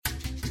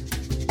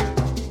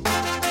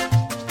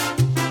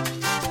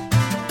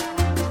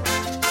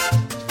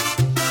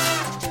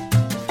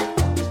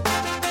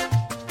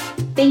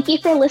Thank you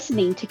for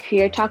listening to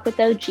Career Talk with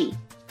OG.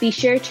 Be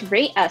sure to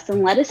rate us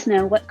and let us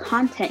know what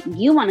content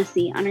you want to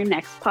see on our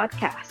next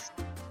podcast.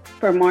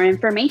 For more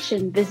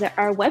information, visit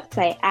our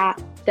website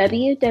at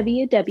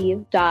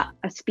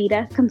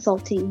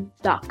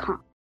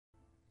www.aspidaconsulting.com.